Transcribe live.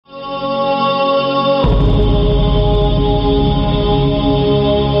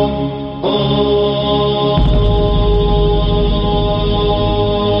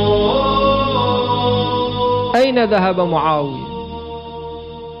أين ذهب معاوية؟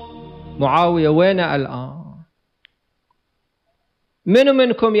 معاوية وين الآن؟ من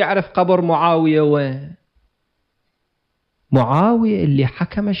منكم يعرف قبر معاوية وين؟ معاوية اللي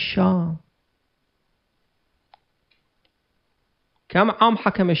حكم الشام. كم عام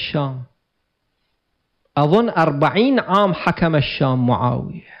حكم الشام؟ أظن 40 عام حكم الشام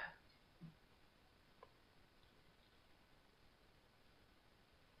معاوية.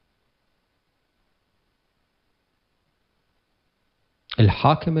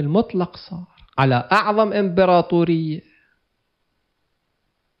 الحاكم المطلق صار على أعظم إمبراطورية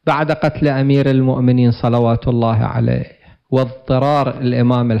بعد قتل أمير المؤمنين صلوات الله عليه واضطرار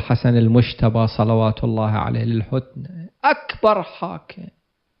الإمام الحسن المجتبى صلوات الله عليه للهدنة. أكبر حاكم،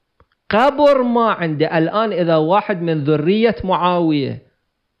 قبر ما عنده الآن. إذا واحد من ذرية معاوية،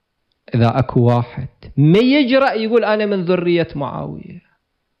 إذا أكو واحد ما يجرأ يقول أنا من ذرية معاوية،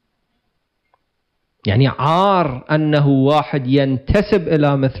 يعني عار أنه واحد ينتسب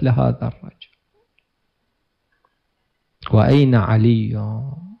إلى مثل هذا الرجل. وأين علي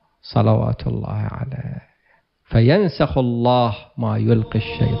صلوات الله عليه؟ فينسخ الله ما يلقي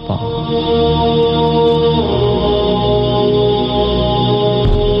الشيطان.